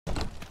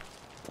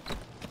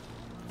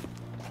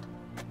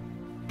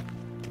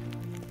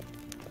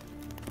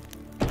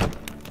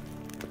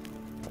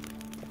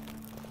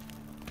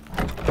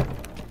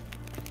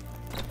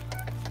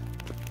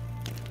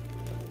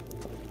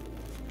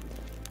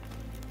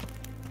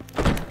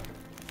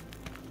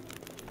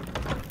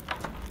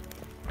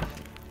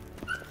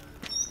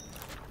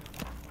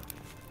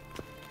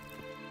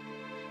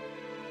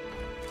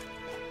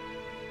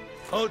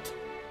Geralt?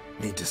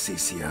 Need to see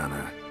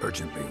Sienna,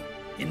 urgently.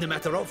 In the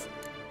matter of?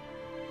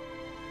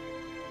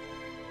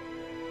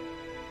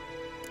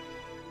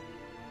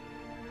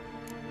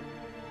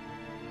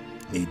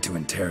 Need to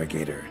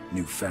interrogate her.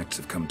 New facts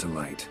have come to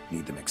light.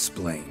 Need them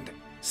explained.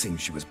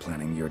 Seems she was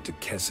planning your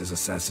Duquesse's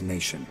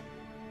assassination.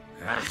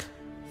 Ah,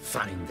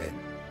 fine then.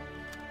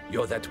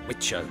 You're that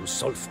witcher who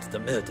solved the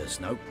murders,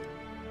 no?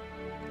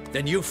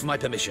 Then you've my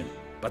permission,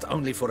 but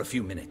only for a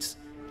few minutes.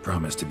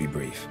 Promise to be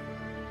brief.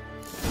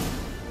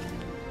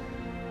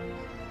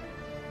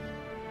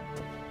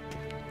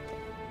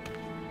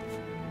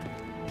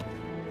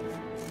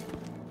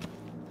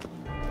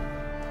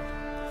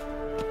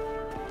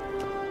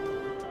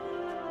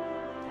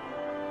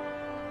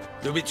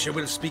 The Witcher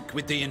will speak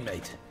with the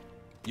inmate.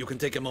 You can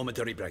take a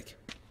momentary break.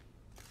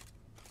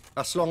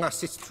 As long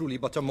as it's truly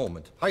but a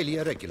moment. Highly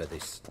irregular,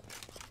 this.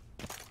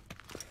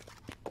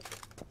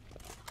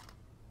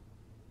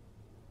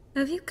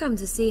 Have you come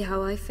to see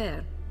how I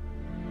fare?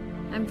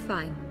 I'm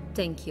fine,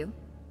 thank you.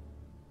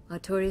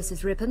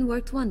 Artorius' ribbon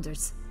worked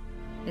wonders.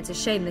 It's a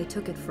shame they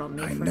took it from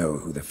me. I know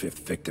who the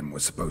fifth victim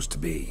was supposed to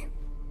be.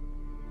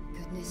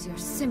 Goodness, you're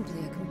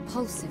simply a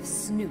compulsive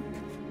snoop.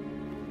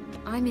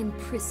 I'm in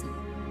prison.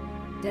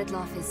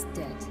 Dettlaff is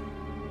dead.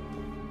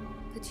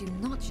 Could you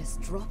not just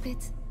drop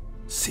it?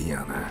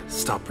 Sienna,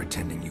 stop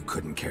pretending you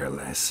couldn't care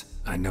less.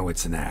 I know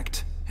it's an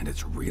act, and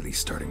it's really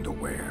starting to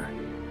wear.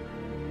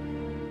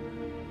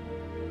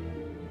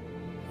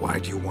 Why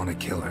do you want to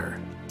kill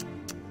her?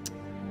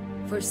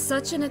 For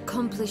such an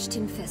accomplished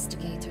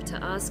investigator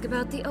to ask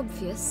about the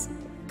obvious?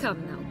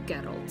 Come now,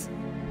 Geralt.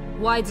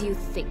 Why do you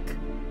think?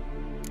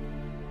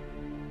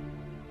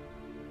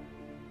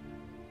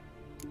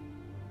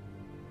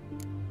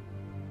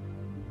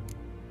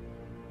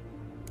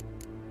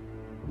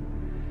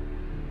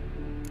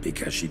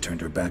 Because she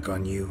turned her back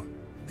on you,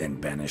 then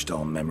banished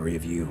all memory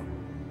of you?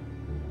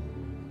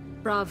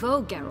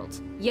 Bravo, Geralt.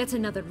 Yet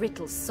another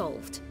riddle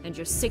solved, and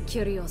your sick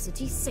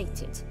curiosity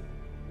sated.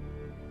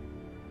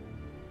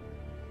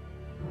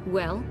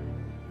 Well,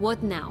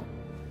 what now?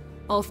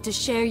 Off to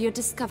share your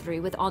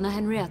discovery with Anna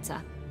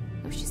Henrietta?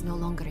 Oh, she's no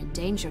longer in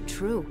danger,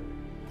 true.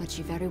 But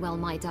she very well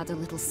might add a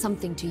little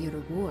something to your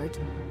reward.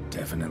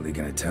 Definitely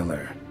gonna tell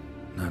her.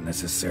 Not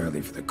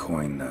necessarily for the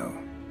coin, though.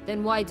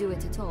 Then why do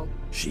it at all?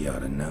 She ought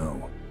to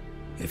know.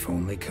 If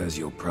only 'cause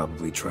you'll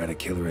probably try to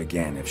kill her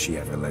again if she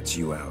ever lets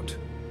you out.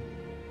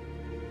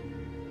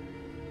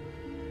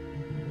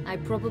 I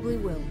probably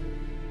will.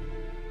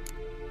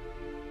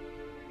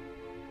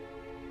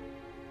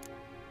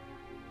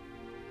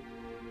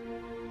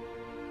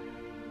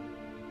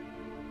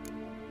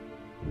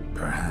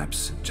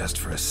 Perhaps, just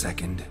for a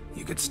second,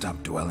 you could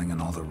stop dwelling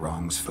on all the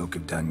wrongs folk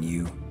have done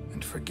you,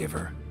 and forgive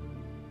her.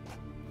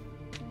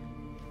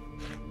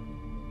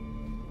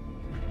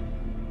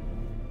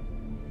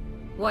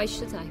 Why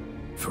should I?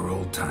 For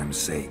old time's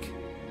sake.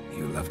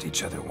 You loved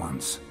each other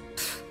once.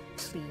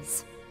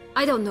 Please.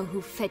 I don't know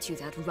who fed you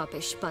that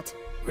rubbish, but...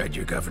 Read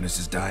your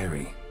governess's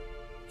diary.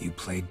 You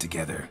played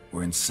together,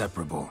 were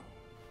inseparable.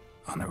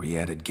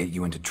 Henriette'd get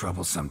you into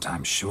trouble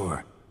sometimes,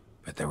 sure.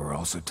 But there were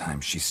also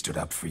times she stood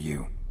up for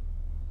you.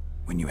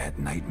 When you had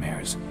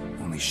nightmares,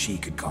 only she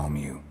could calm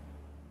you.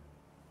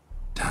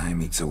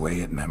 Time eats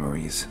away at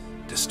memories,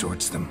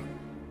 distorts them.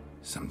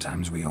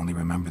 Sometimes we only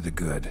remember the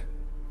good.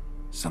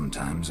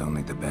 Sometimes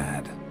only the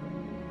bad.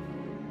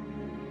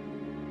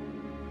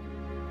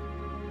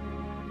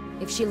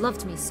 If she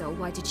loved me so,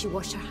 why did she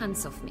wash her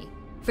hands off me?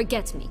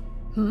 Forget me,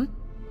 hmm?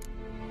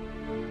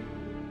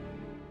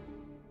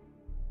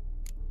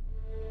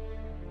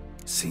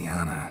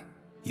 Sienna,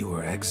 you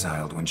were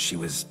exiled when she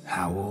was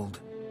how old?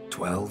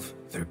 12?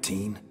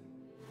 13?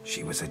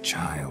 She was a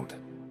child.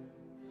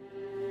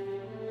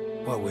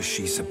 What was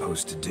she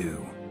supposed to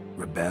do?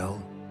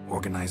 Rebel?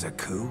 Organize a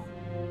coup?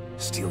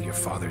 Steal your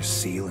father's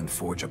seal and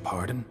forge a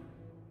pardon?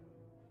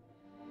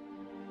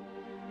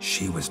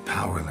 She was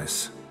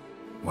powerless.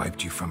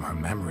 Wiped you from her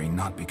memory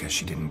not because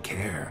she didn't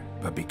care,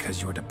 but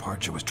because your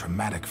departure was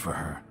traumatic for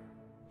her.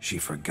 She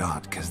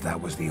forgot because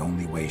that was the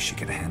only way she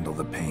could handle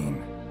the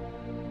pain.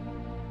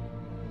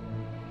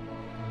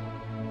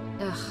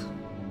 Ugh.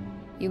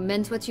 You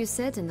meant what you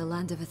said in the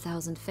Land of a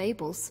Thousand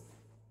Fables.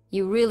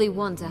 You really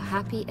want a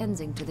happy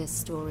ending to this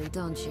story,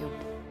 don't you?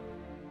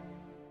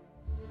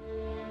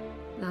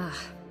 Ah,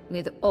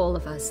 with all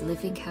of us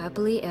living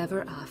happily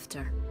ever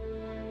after.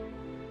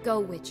 Go,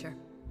 Witcher,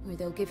 or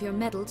they'll give your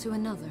medal to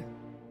another.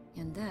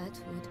 And that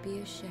would be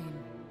a shame.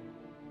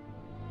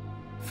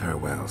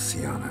 Farewell,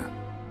 Sienna.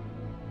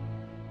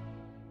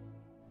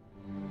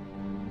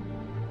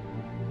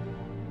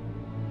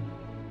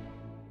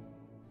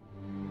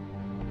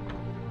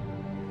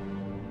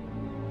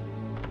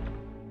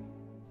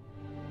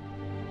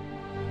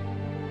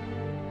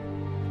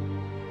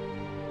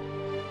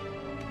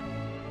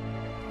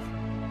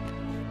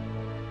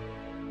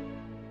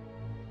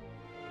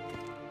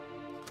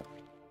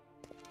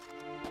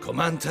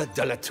 Commander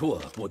de la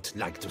Tour would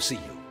like to see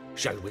you.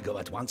 Shall we go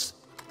at once?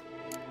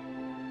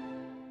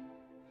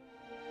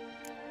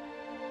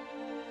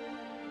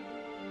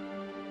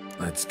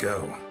 Let's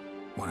go.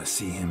 Want to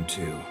see him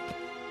too.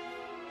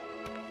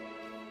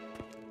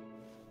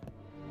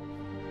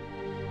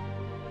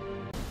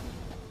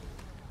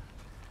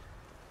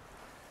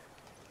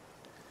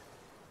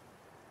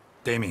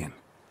 Damien.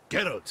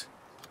 Geralt,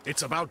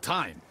 it's about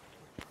time.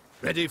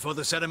 Ready for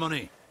the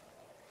ceremony?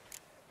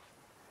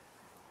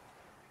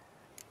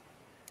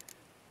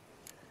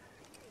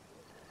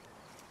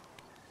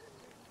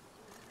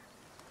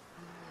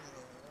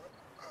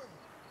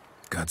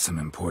 Got some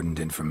important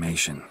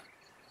information.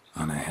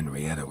 Anna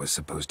Henrietta was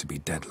supposed to be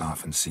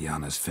Detloff and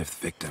Syanna's 5th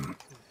victim.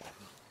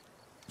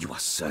 You are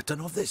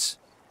certain of this?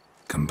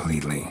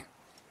 Completely.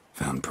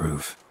 Found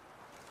proof.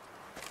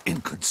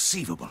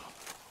 Inconceivable.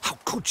 How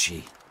could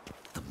she?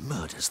 The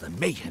murders, the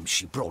mayhem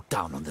she brought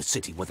down on the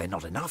city, were they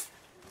not enough?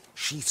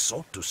 She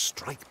sought to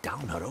strike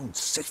down her own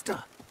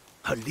sister,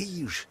 her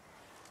liege.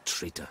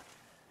 Traitor.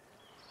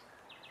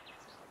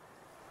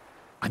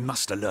 I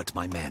must alert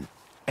my men.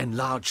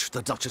 Enlarge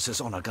the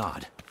Duchess's honor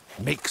guard.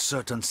 Make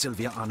certain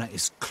Sylvia Anna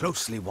is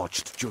closely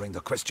watched during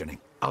the questioning.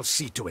 I'll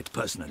see to it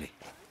personally.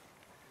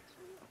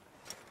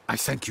 I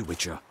thank you,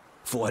 Witcher,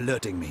 for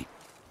alerting me,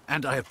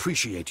 and I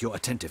appreciate your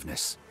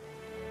attentiveness.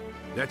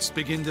 Let's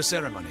begin the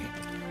ceremony.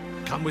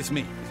 Come with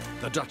me.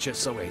 The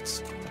Duchess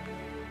awaits.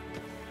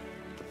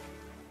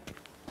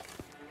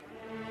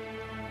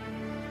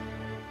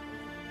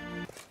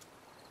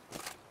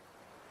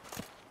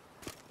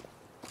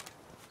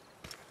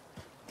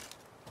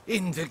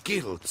 In the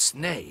Guild's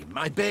name,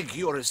 I beg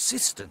your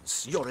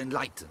assistance, your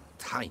enlightened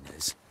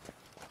highness.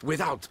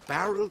 Without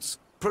barrels,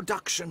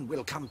 production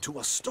will come to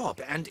a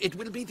stop, and it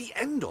will be the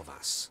end of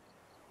us.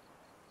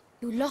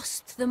 You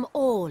lost them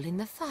all in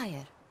the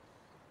fire.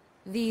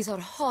 These are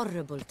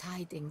horrible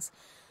tidings.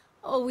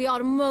 Oh, we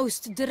are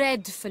most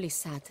dreadfully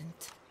saddened.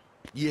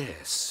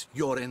 Yes,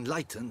 your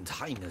enlightened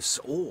highness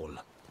all.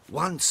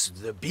 Once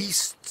the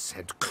beasts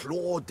had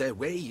clawed their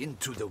way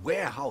into the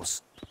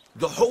warehouse,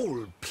 the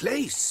whole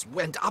place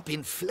went up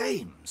in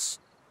flames.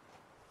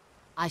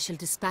 I shall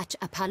dispatch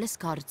a palace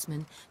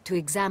guardsman to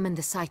examine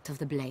the site of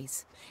the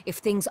blaze. If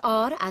things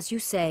are, as you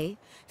say,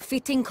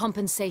 fitting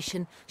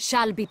compensation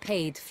shall be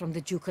paid from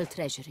the ducal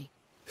treasury.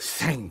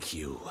 Thank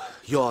you,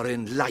 your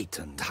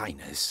enlightened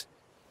highness.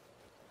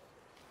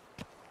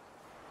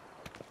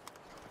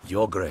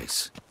 Your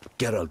Grace,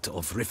 Geralt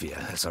of Rivia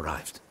has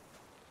arrived.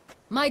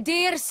 My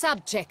dear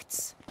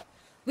subjects,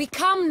 we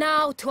come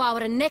now to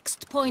our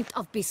next point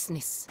of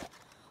business.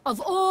 Of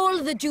all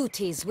the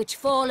duties which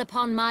fall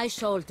upon my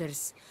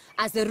shoulders,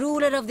 as the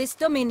ruler of this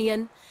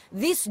dominion,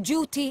 this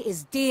duty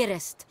is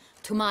dearest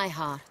to my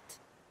heart.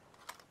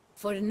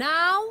 For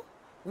now,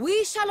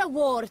 we shall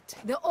award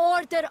the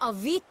Order of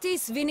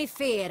Vitis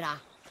Vinifera,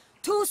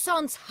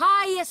 Tucson's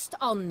highest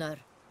honor.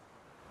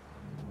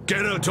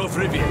 Geralt of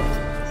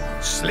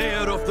Rivia,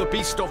 Slayer of the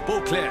Beast of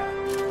Beauclair,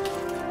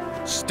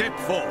 step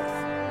forth.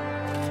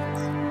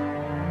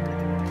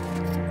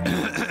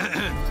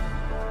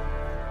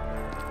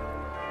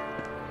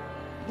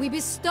 We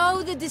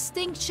bestow the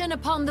distinction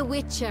upon the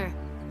Witcher,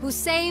 who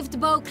saved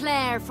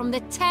Beauclair from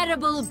the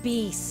terrible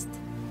beast.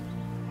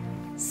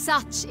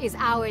 Such is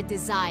our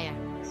desire.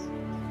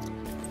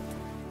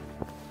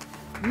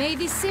 May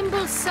this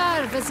symbol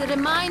serve as a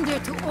reminder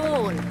to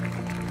all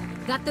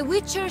that the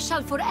Witcher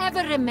shall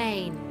forever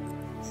remain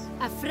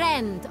a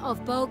friend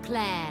of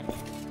Beauclair.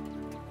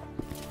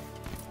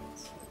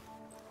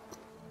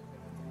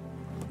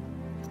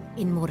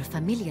 In more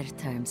familiar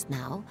terms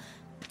now,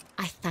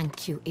 I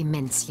thank you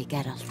immensely,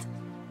 Geralt.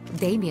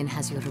 Damien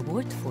has your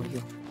reward for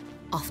you.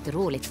 After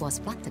all, it was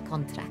but a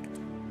contract.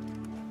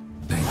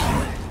 Thank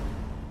you.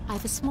 I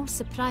have a small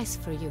surprise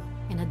for you,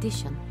 in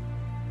addition.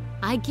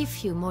 I give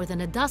you more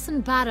than a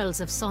dozen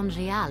barrels of Son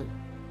Real,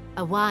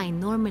 a wine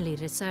normally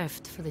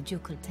reserved for the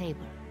ducal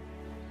table.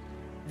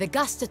 The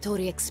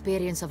gustatory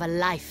experience of a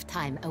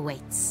lifetime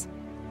awaits.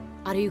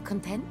 Are you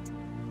content?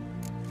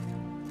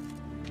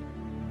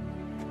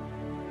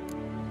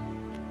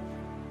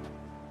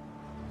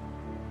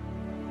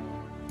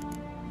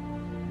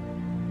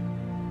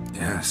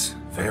 Yes,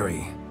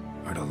 very.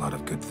 Heard a lot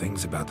of good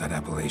things about that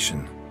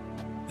appellation.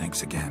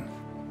 Thanks again.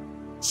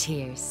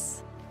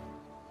 Cheers.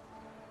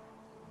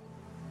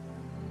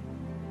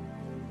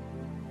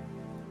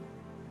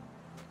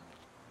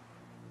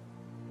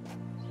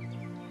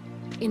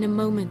 In a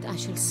moment I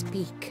shall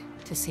speak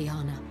to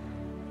Syanna.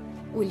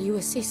 Will you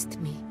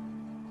assist me?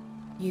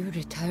 You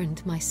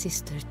returned my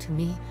sister to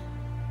me,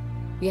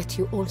 yet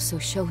you also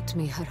showed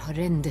me her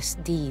horrendous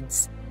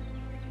deeds.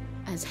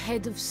 As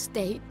head of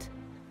state,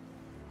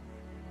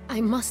 I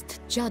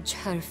must judge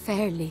her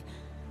fairly,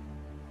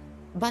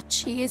 but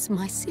she is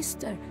my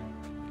sister.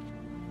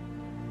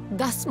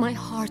 Thus my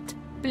heart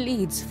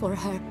bleeds for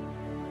her.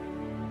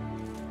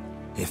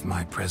 If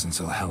my presence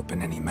will help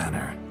in any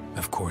manner,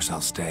 of course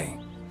I'll stay.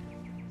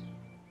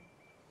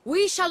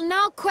 We shall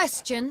now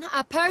question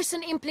a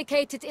person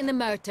implicated in the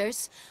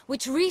murders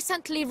which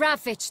recently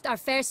ravaged our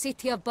fair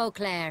city of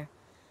Beauclair.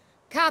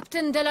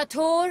 Captain de la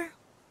Tour,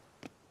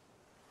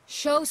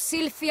 show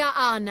Sylvia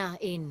Anna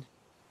in.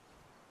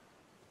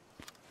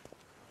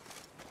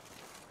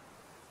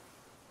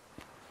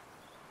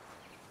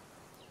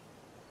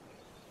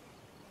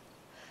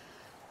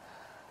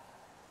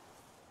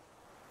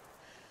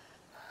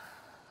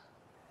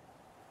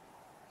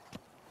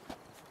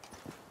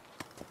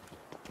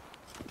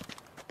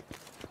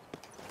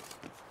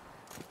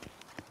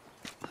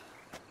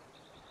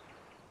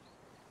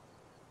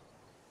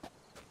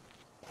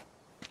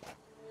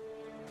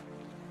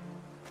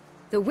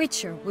 The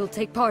Witcher will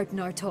take part in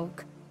our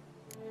talk.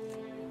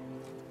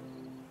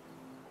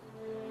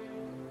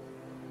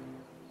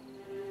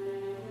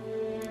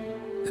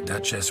 The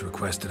Duchess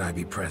requested I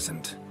be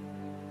present.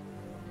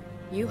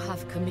 You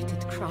have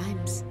committed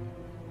crimes.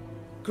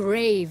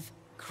 Grave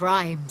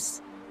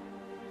crimes.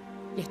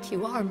 Yet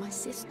you are my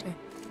sister,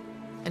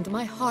 and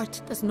my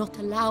heart does not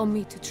allow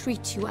me to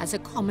treat you as a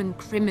common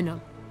criminal.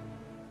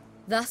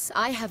 Thus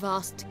I have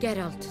asked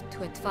Geralt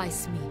to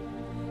advise me,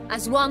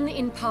 as one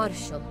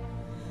impartial.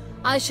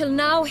 I shall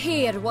now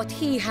hear what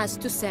he has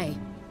to say.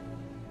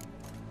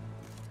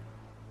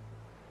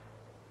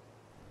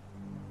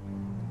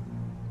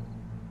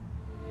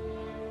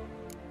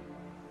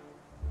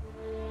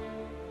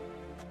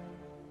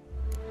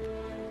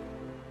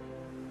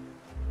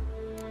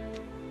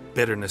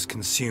 Bitterness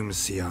consumes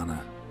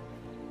Sienna.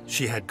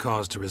 She had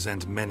cause to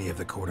resent many of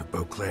the court of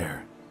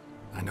Beauclair.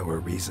 I know her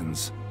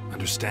reasons,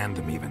 understand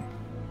them even.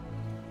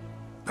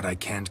 But I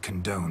can't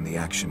condone the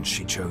actions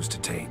she chose to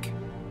take.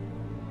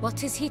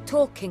 What is he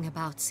talking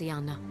about,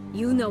 Sienna?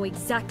 You know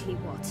exactly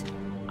what.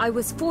 I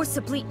was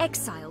forcibly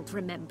exiled,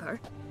 remember?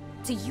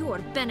 To your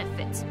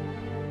benefit.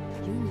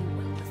 You knew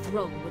well the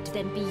throne would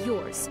then be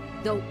yours,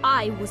 though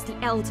I was the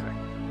elder.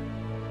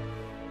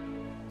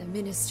 The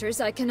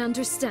ministers I can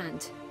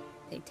understand.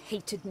 They'd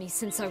hated me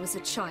since I was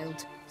a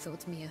child,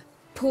 thought me a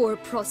poor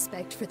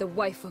prospect for the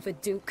wife of a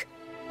duke.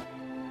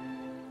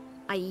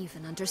 I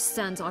even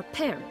understand our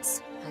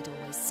parents. I'd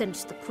always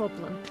sensed the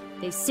problem.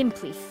 They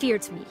simply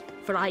feared me,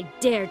 for I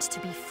dared to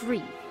be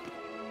free.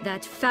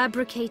 That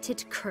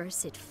fabricated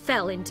curse, it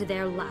fell into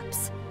their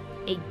laps.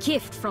 A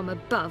gift from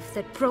above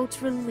that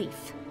brought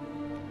relief.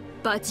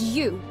 But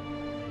you...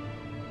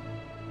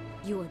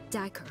 your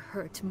dagger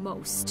hurt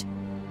most.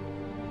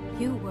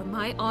 You were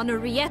my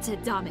Henrietta,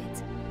 damn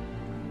it!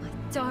 My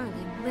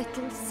darling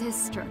little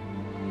sister.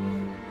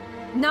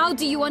 Now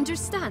do you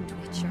understand,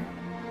 Witcher?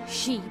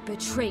 She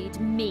betrayed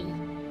me.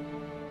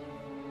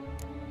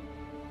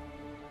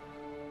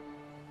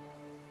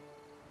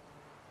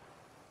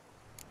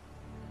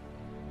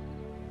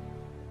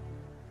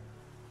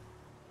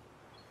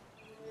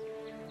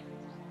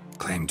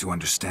 Claim to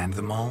understand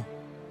them all?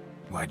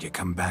 Why'd you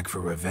come back for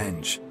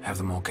revenge? Have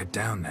them all cut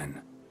down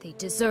then? They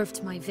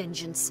deserved my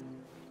vengeance.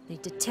 They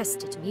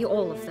detested me,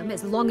 all of them,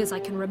 as long as I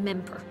can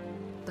remember.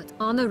 But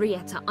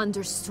Henrietta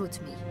understood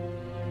me.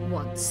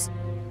 Once.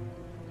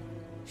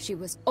 She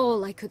was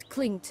all I could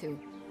cling to.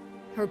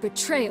 Her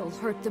betrayal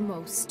hurt the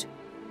most.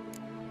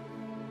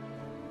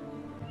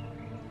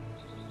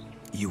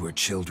 You were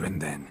children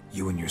then.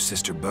 You and your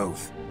sister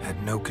both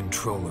had no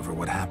control over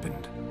what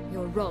happened.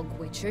 You're wrong,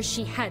 Witcher.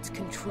 She had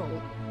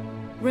control.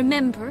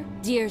 Remember,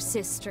 dear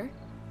sister?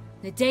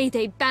 The day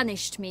they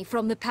banished me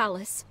from the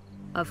palace.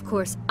 Of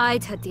course,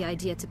 I'd had the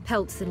idea to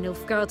pelt the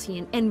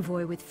Nilfgaardian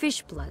envoy with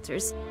fish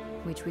bladders,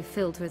 which we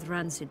filled with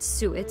rancid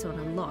suet on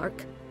a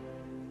lark.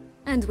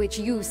 And which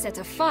you set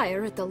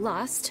afire at the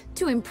last,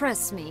 to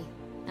impress me,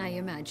 I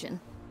imagine.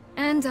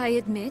 And I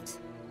admit,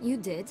 you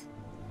did.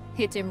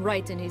 Hit him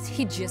right in his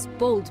hideous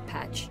bald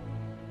patch.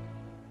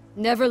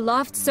 Never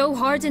laughed so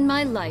hard in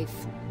my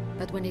life.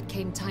 But when it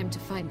came time to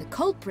find the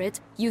culprit,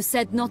 you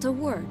said not a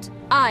word.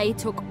 I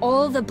took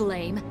all the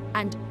blame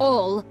and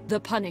all the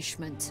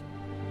punishment.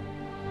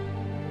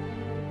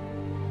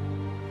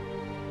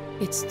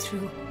 It's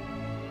true.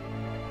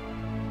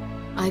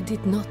 I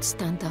did not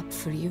stand up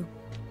for you.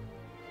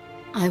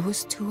 I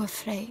was too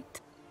afraid.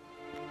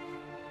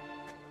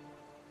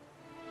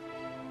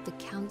 The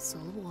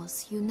council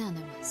was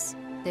unanimous.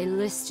 They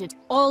listed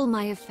all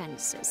my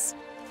offenses.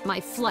 My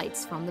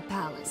flights from the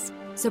palace,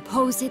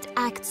 supposed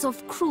acts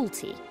of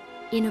cruelty,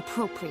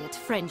 inappropriate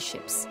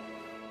friendships.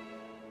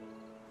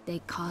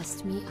 They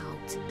cast me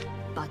out,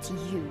 but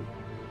you,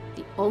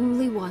 the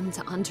only one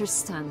to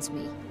understand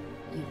me,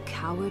 you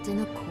cowered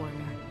in a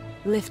corner,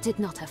 lifted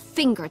not a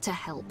finger to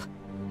help.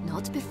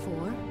 Not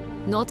before,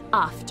 not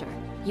after.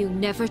 You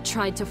never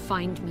tried to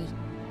find me.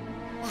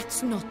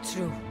 That's not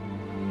true.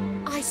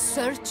 I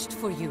searched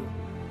for you.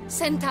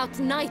 Sent out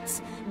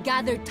knights,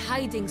 gathered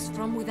tidings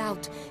from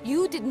without.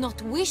 You did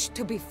not wish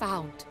to be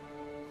found.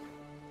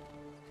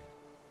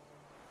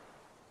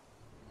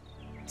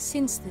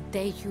 Since the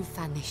day you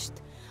vanished,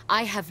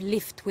 I have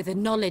lived with the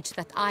knowledge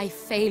that I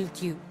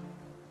failed you.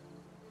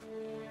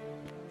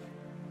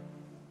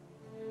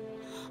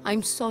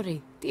 I'm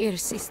sorry, dear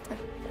sister.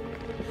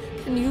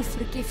 Can you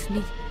forgive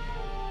me?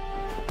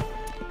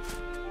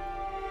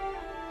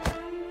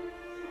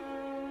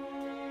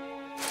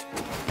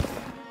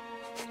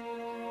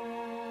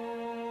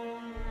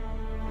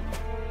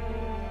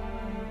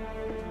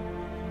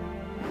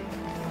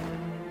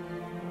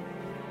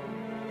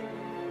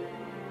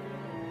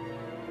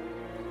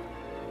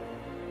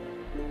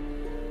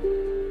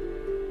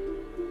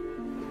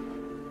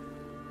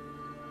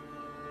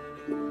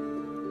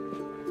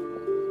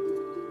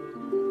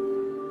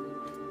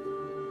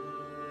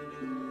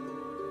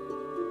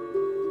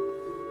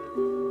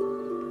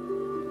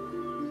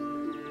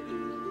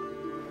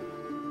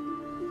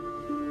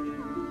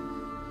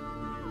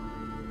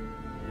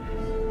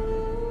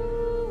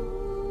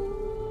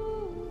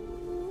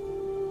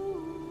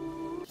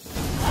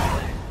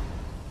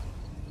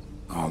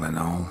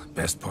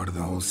 Best part of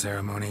the whole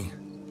ceremony?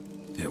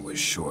 It was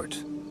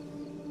short.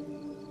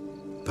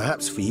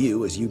 Perhaps for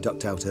you, as you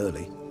ducked out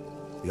early.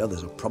 The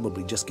others are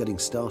probably just getting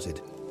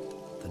started.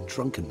 The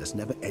drunkenness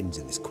never ends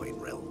in this quaint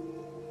realm.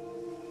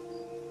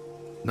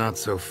 Not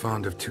so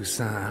fond of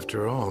Toussaint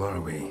after all,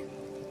 are we?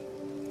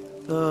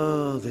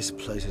 Oh, this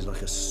place is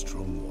like a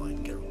strong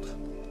wine,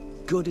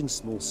 Geralt. Good in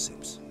small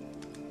sips.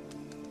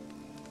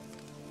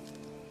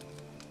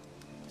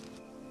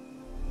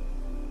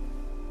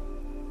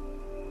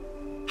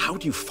 How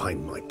do you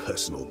find my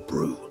personal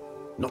brew?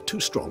 Not too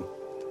strong?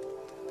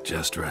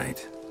 Just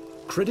right.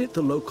 Credit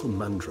the local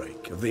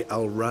mandrake of the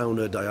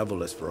Alrauna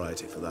diabolus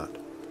variety for that.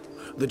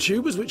 The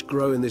tubers which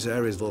grow in this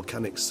area's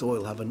volcanic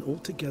soil have an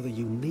altogether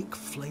unique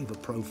flavor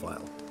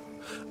profile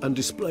and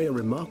display a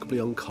remarkably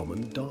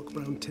uncommon dark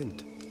brown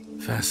tint.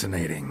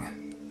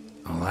 Fascinating.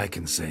 All I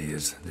can say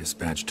is this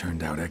batch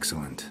turned out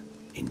excellent.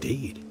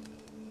 Indeed.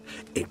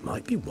 It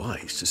might be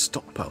wise to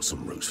stockpile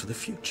some roots for the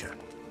future.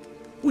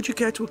 Would you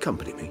care to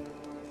accompany me?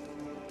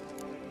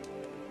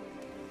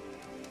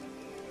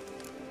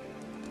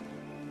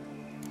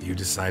 You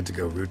decide to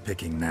go root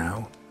picking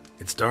now?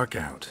 It's dark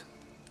out.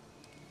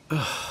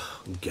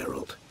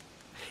 Geralt,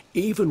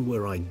 even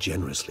were I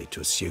generously to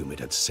assume it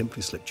had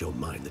simply slipped your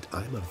mind that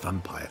I am a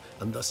vampire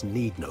and thus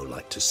need no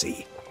light to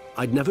see,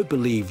 I'd never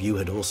believe you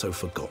had also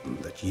forgotten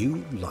that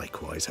you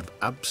likewise have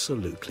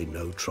absolutely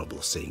no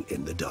trouble seeing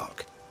in the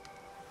dark.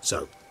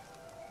 So,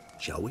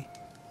 shall we?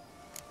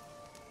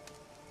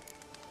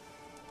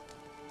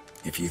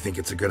 If you think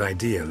it's a good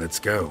idea, let's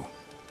go.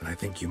 But I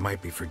think you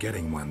might be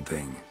forgetting one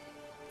thing.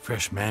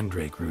 Fresh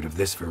mandrake root of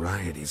this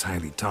variety is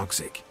highly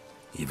toxic,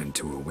 even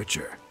to a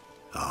witcher.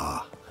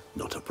 Ah,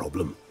 not a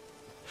problem.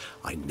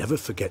 I never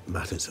forget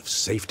matters of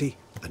safety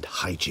and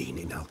hygiene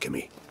in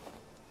alchemy.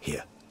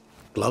 Here,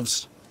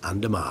 gloves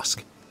and a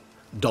mask.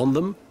 Don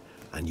them,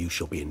 and you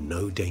shall be in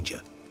no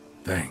danger.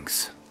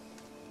 Thanks.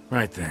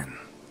 Right then,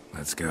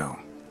 let's go.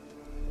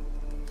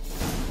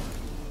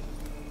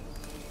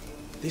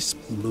 This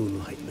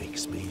moonlight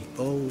makes me,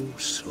 oh,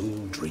 so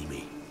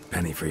dreamy.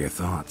 Penny for your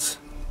thoughts.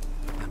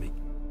 Let me...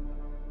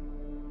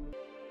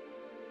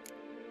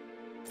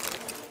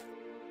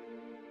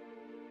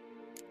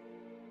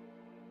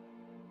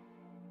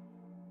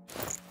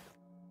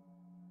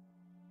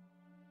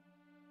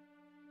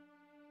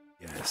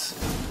 Yes.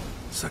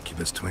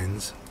 Succubus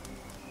twins?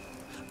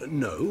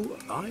 No,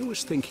 I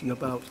was thinking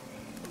about,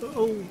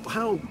 oh,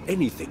 how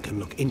anything can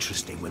look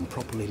interesting when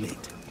properly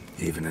lit.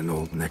 Even an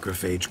old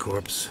necrophage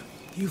corpse?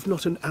 You've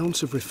not an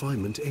ounce of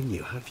refinement in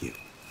you, have you?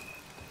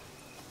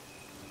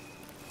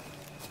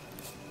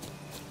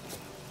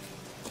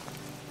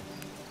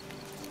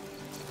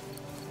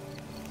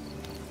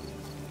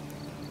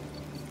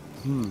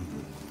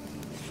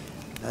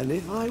 And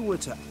if I were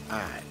to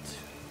add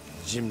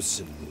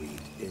Jimson weed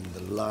in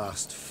the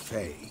last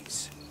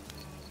phase,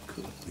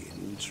 could be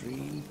an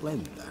intriguing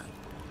blend, that.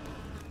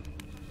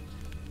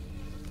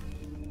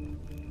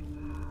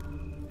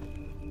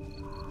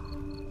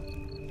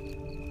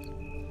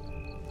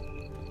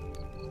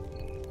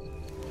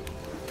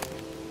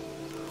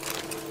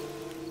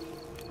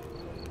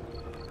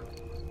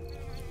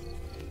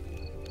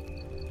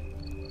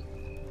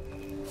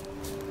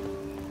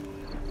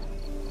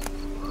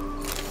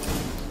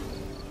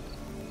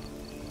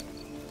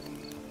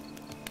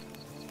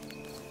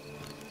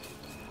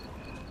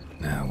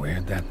 Now,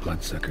 where'd that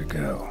bloodsucker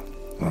go?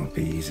 Won't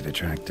be easy to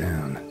track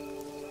down.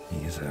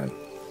 He's a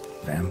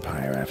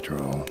vampire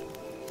after all.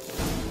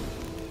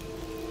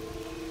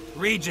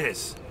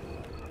 Regis!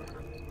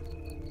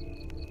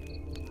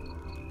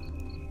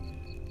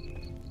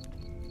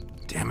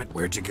 Damn it,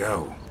 where'd you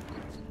go?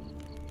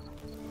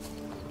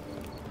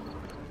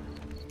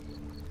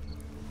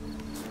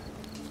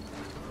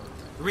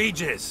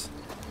 Regis!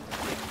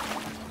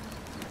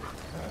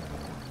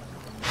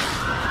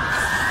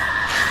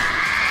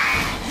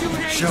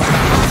 Show me.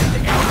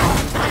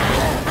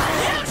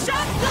 You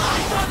shall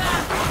die for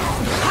that!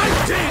 I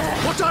did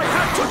what I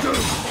had to do!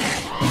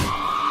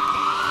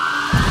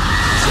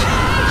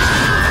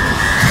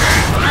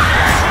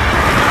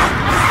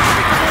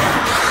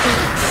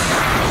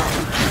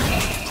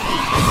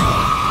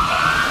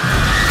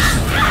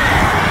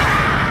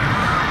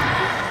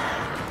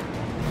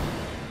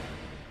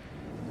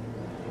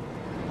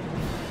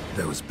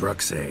 Those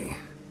Bruxay,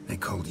 they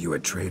called you a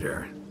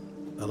traitor.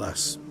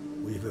 Alas,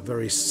 we've a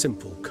very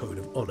simple code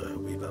of honor,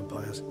 we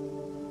vampires.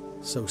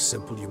 So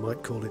simple you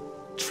might call it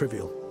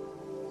trivial.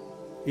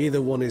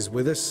 Either one is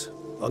with us,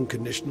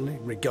 unconditionally,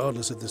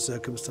 regardless of the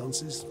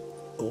circumstances,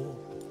 or...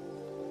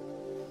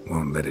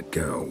 Won't let it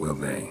go, will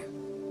they?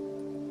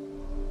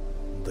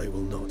 they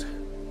will not.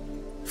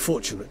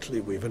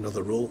 Fortunately, we've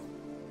another rule,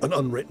 an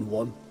unwritten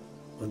one,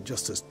 and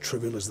just as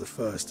trivial as the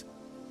first.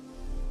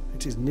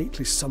 It is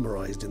neatly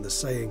summarized in the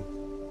saying,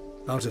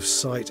 out of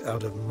sight,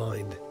 out of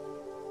mind.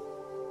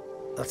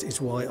 That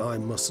is why I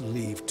must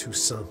leave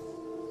Toussaint.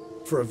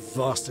 For a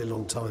vastly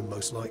long time,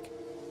 most like.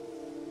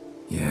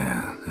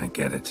 Yeah, I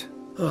get it.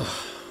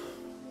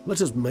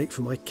 Let us make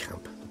for my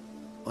camp.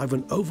 I've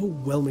an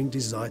overwhelming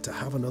desire to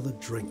have another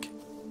drink.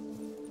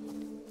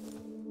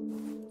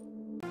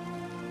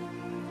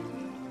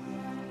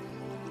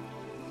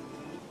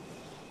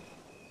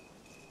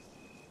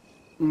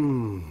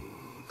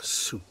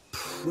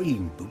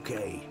 Supreme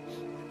bouquet.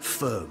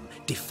 Firm,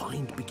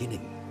 defined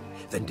beginning,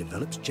 then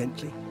develops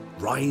gently,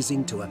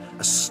 rising to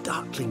a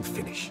startling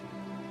finish.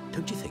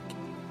 Don't you think?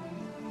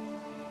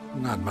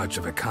 Not much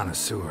of a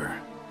connoisseur.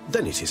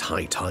 Then it is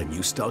high time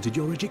you started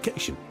your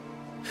education.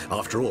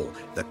 After all,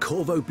 the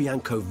Corvo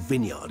Bianco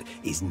vineyard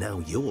is now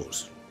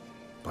yours.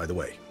 By the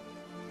way,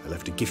 I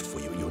left a gift for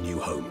you at your new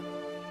home,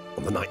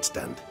 on the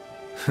nightstand.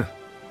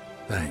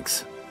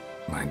 Thanks.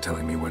 Mind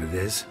telling me what it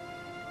is?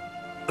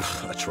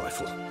 A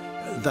trifle.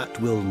 That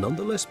will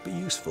nonetheless be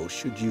useful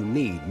should you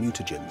need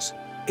mutagens.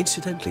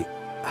 Incidentally,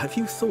 have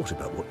you thought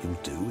about what you'll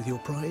do with your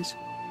prize?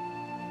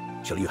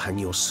 Shall you hang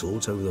your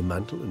swords over the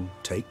mantle and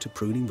take to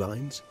pruning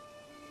vines?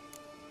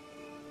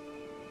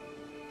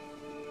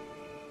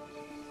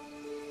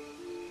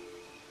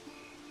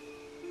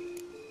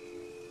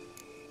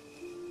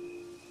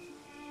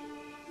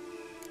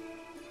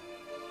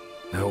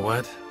 Know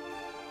what?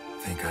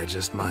 Think I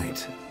just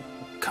might.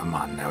 Come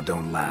on now,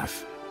 don't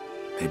laugh.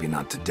 Maybe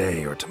not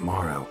today or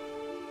tomorrow.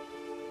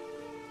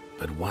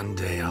 But one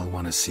day I'll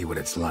want to see what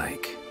it's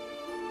like.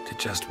 To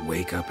just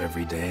wake up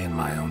every day in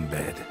my own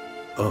bed.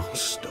 Oh,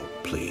 stop,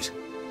 please.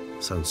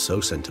 Sounds so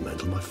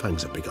sentimental, my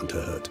fangs have begun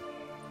to hurt.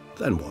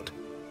 Then what?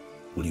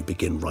 Will you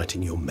begin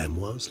writing your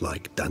memoirs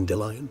like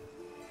Dandelion?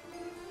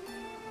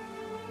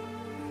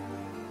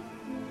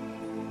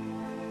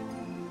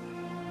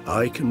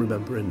 I can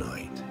remember a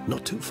night,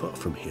 not too far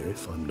from here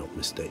if I'm not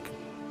mistaken.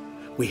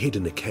 We hid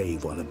in a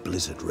cave while a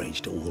blizzard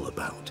raged all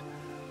about.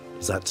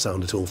 Does that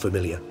sound at all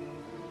familiar?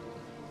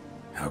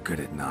 How could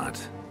it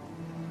not?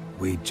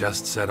 We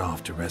just set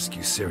off to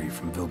rescue Ciri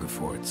from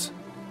Vilgefortz.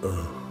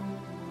 Oh,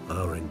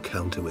 our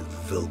encounter with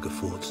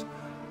Vilgefortz.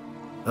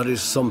 That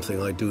is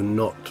something I do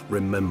not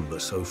remember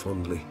so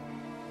fondly.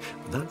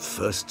 But that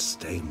first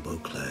stay in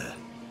Beauclair,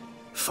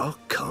 far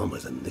calmer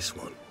than this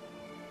one.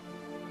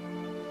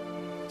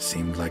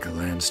 Seemed like a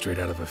land straight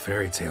out of a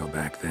fairy tale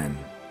back then.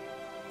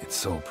 Its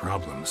sole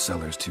problem,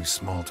 cellars too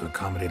small to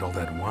accommodate all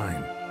that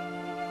wine.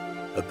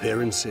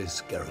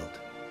 Appearances, Geralt.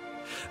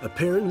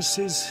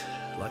 Appearances,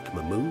 like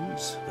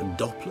Mamoons and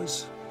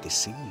Dopplers,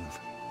 deceive.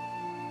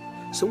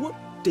 So what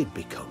did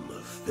become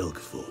of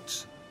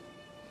Vilgefortz?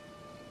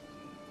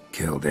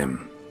 Killed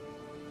him.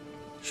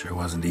 Sure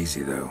wasn't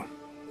easy, though.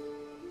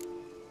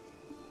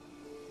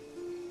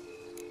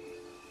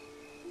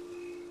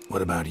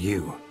 What about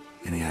you?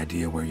 Any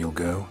idea where you'll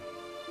go?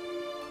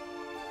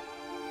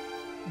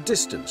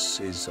 Distance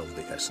is of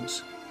the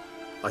essence.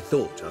 I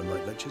thought I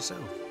might venture south.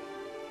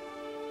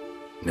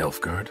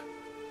 Nilfgaard?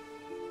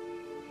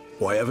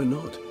 Why ever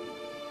not?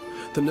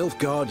 The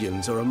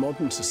Nilfgaardians are a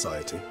modern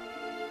society.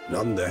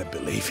 None there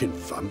believe in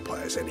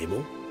vampires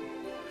anymore.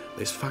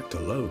 This fact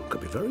alone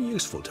could be very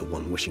useful to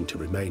one wishing to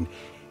remain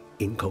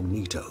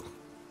incognito.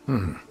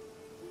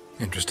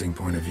 Interesting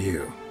point of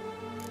view.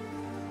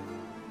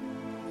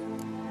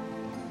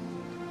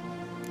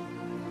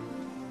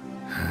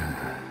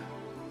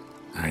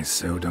 I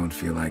so don't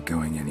feel like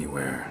going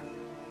anywhere.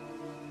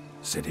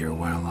 Sit here a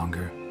while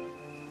longer?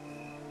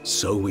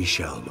 So we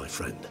shall, my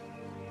friend.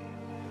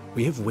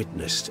 We have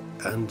witnessed,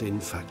 and in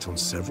fact on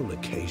several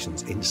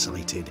occasions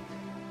incited,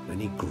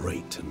 many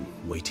great and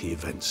weighty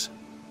events.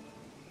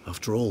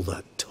 After all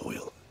that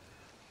toil,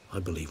 I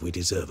believe we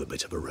deserve a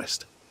bit of a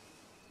rest.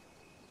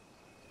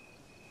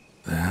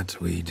 That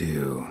we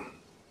do.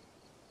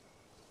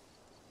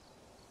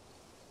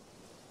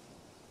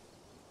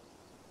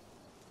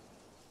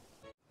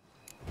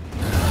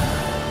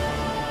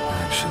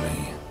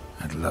 Actually,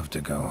 I'd love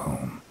to go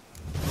home.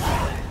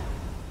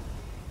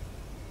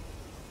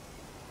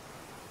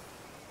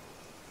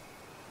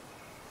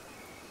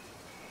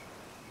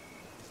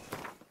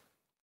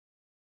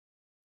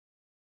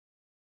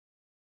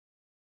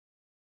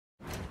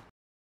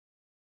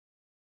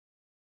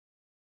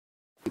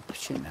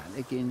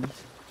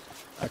 Shenanigans.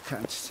 I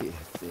can't see a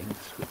thing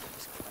through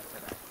these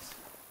cataracts.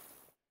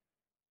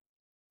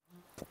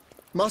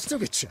 Master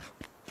Witcher,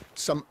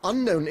 some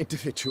unknown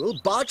individual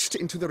barged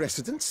into the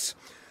residence.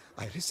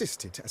 I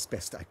resisted as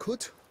best I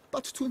could,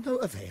 but to no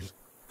avail.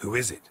 Who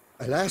is it?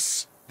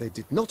 Alas, they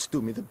did not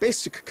do me the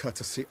basic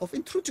courtesy of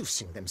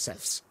introducing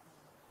themselves.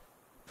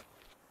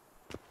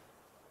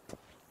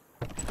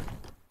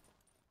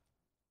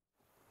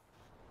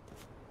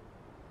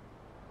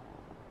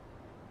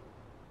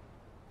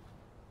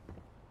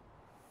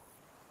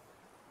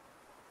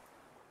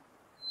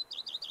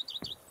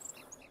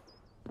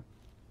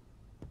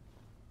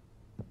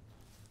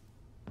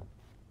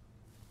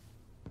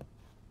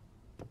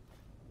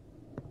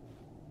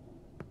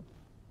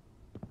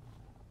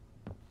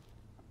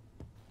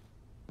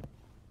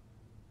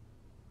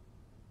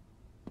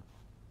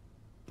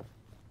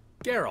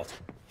 Geralt,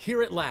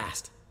 here at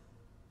last.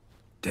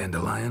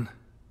 Dandelion?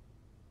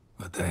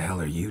 What the hell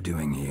are you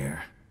doing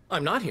here?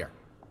 I'm not here.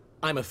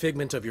 I'm a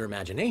figment of your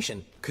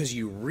imagination, because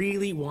you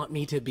really want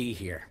me to be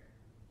here.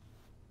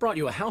 Brought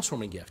you a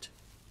housewarming gift.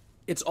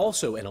 It's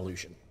also an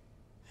illusion.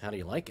 How do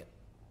you like it?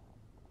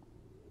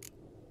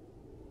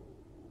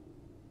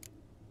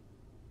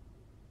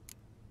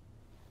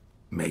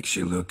 Makes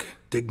you look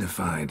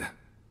dignified.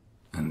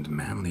 And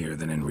manlier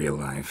than in real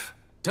life.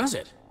 Does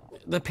it?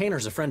 The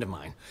painter's a friend of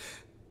mine.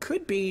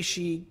 Could be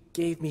she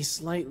gave me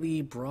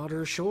slightly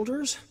broader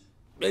shoulders?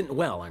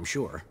 Well, I'm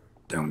sure.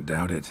 Don't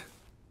doubt it.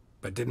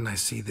 But didn't I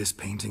see this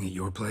painting at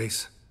your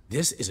place?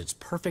 This is its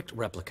perfect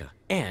replica,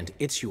 and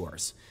it's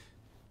yours.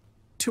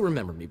 To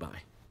remember me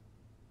by.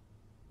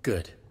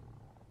 Good.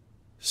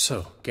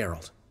 So,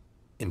 Geralt,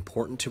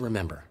 important to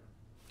remember.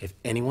 If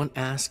anyone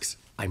asks,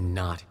 I'm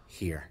not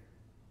here.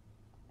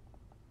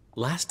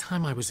 Last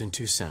time I was in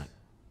Toussaint,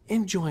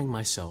 enjoying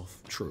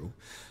myself, true,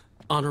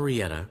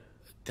 Henrietta,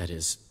 that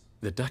is,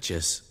 the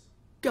Duchess,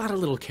 got a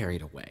little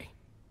carried away.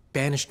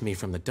 Banished me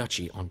from the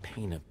duchy on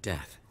pain of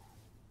death.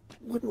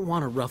 Wouldn't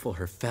want to ruffle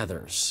her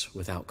feathers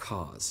without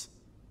cause.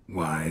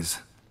 Wise,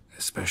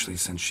 especially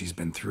since she's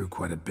been through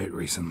quite a bit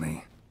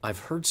recently. I've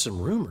heard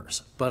some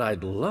rumors, but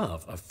I'd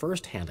love a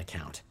first-hand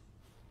account.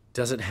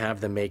 Does it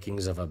have the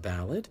makings of a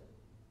ballad?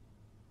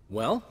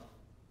 Well,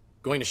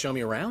 going to show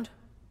me around?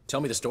 Tell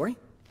me the story?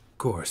 Of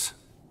course.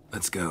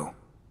 Let's go.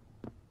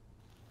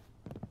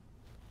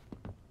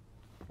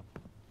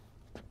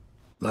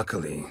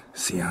 Luckily,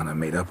 Sienna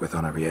made up with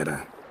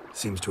Henrietta.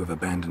 Seems to have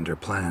abandoned her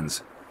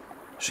plans.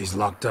 She's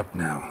locked up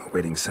now,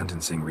 awaiting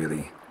sentencing,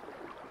 really.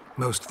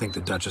 Most think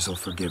the Duchess will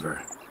forgive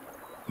her.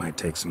 Might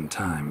take some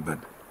time, but...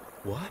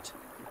 What?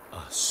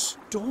 A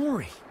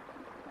story?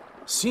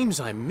 Seems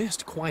I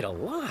missed quite a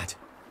lot.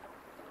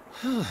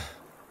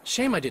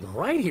 Shame I didn't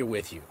ride here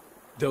with you.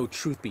 Though,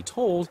 truth be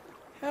told,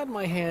 had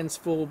my hands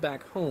full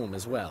back home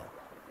as well.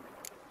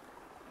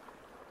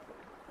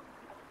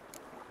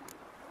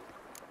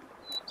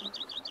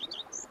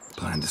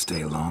 Plan to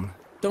stay long?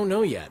 Don't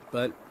know yet,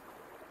 but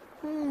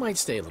might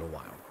stay a little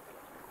while.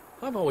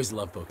 I've always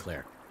loved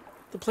Beauclair.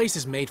 The place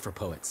is made for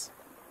poets.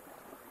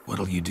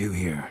 What'll you do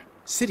here?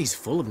 City's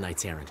full of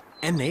knights errant,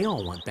 and they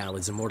all want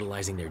ballads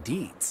immortalizing their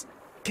deeds.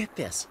 Get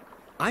this.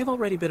 I've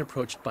already been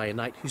approached by a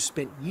knight who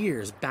spent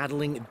years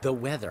battling the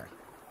weather.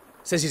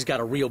 Says he's got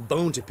a real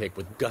bone to pick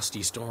with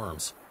gusty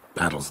storms.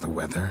 Battles the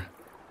weather?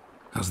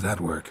 How's that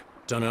work?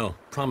 Dunno.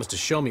 Promised to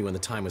show me when the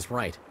time was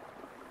right.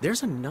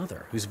 There's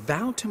another who's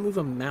vowed to move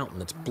a mountain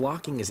that's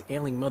blocking his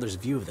ailing mother's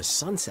view of the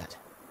sunset.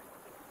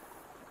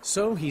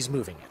 So he's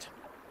moving it.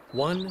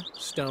 One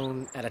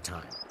stone at a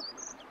time.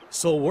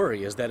 Sole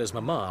worry is that his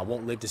mama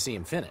won't live to see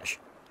him finish.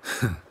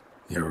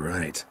 You're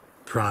right.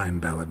 Prime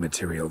ballad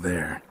material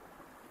there.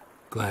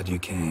 Glad you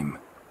came.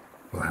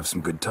 We'll have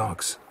some good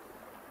talks.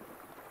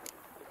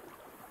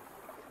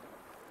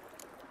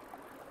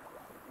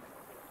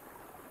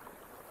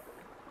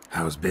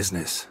 How's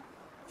business?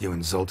 You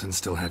and Zoltan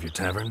still have your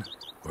tavern?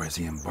 Or has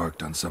he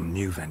embarked on some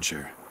new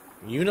venture?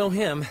 You know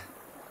him.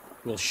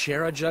 We'll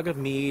share a jug of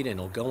mead and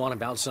he'll go on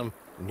about some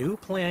new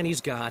plan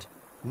he's got.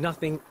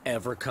 Nothing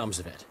ever comes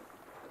of it.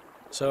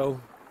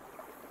 So,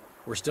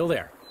 we're still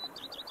there.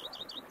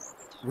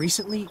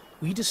 Recently,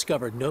 we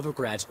discovered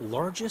Novigrad's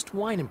largest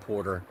wine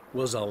importer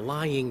was a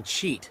lying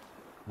cheat,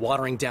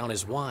 watering down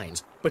his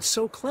wines, but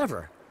so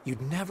clever,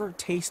 you'd never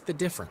taste the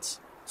difference.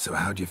 So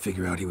how'd you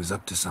figure out he was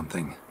up to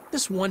something?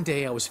 This one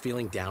day I was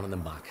feeling down in the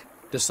muck.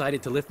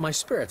 Decided to lift my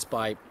spirits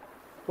by,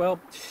 well,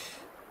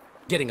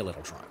 getting a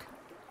little drunk.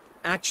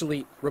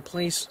 Actually,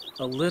 replace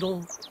a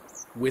little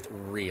with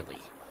really.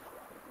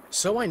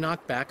 So I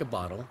knocked back a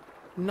bottle,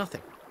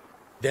 nothing.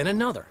 Then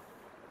another.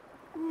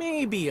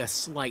 Maybe a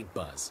slight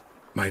buzz.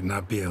 Might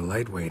not be a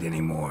lightweight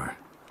anymore.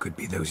 Could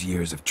be those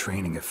years of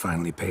training have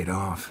finally paid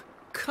off.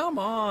 Come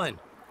on!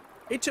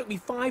 It took me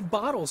 5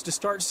 bottles to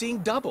start seeing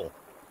double.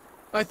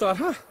 I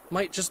thought,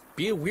 might just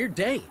be a weird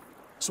day.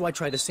 So I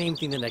tried the same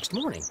thing the next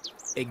morning.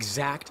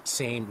 Exact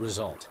same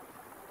result.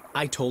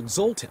 I told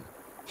Zoltan.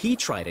 He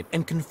tried it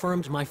and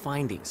confirmed my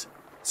findings.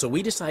 So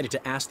we decided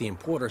to ask the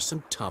importer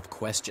some tough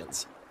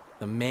questions.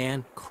 The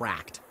man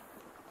cracked.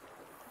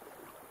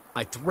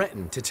 I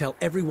threatened to tell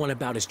everyone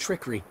about his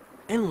trickery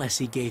unless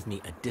he gave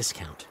me a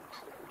discount.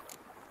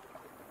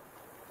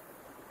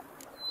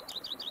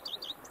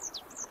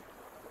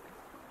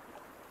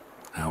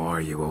 How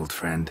are you, old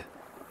friend?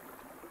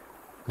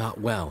 Not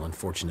well,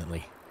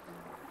 unfortunately.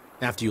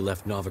 After you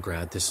left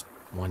Novigrad, this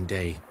one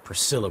day,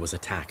 Priscilla was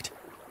attacked.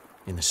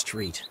 In the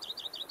street.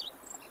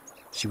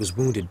 She was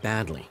wounded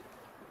badly.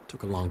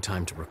 Took a long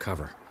time to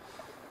recover.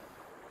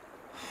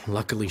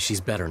 Luckily,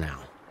 she's better now.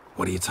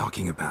 What are you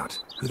talking about?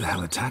 Who the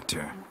hell attacked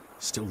her?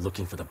 Still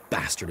looking for the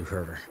bastard who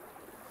hurt her.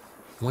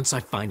 Once I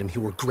find him,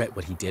 he'll regret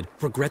what he did.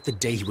 Regret the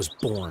day he was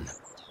born.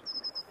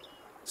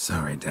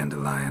 Sorry,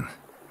 Dandelion.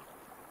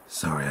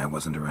 Sorry I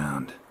wasn't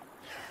around.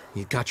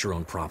 You've got your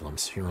own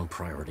problems, your own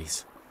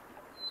priorities.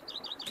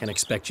 Can't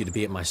expect you to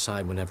be at my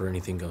side whenever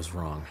anything goes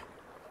wrong.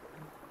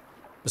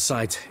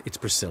 Besides, it's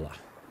Priscilla.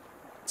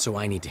 So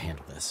I need to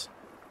handle this.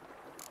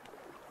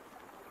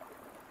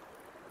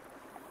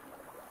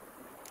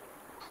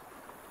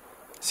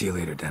 See you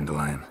later,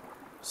 Dandelion.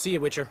 See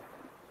you, Witcher.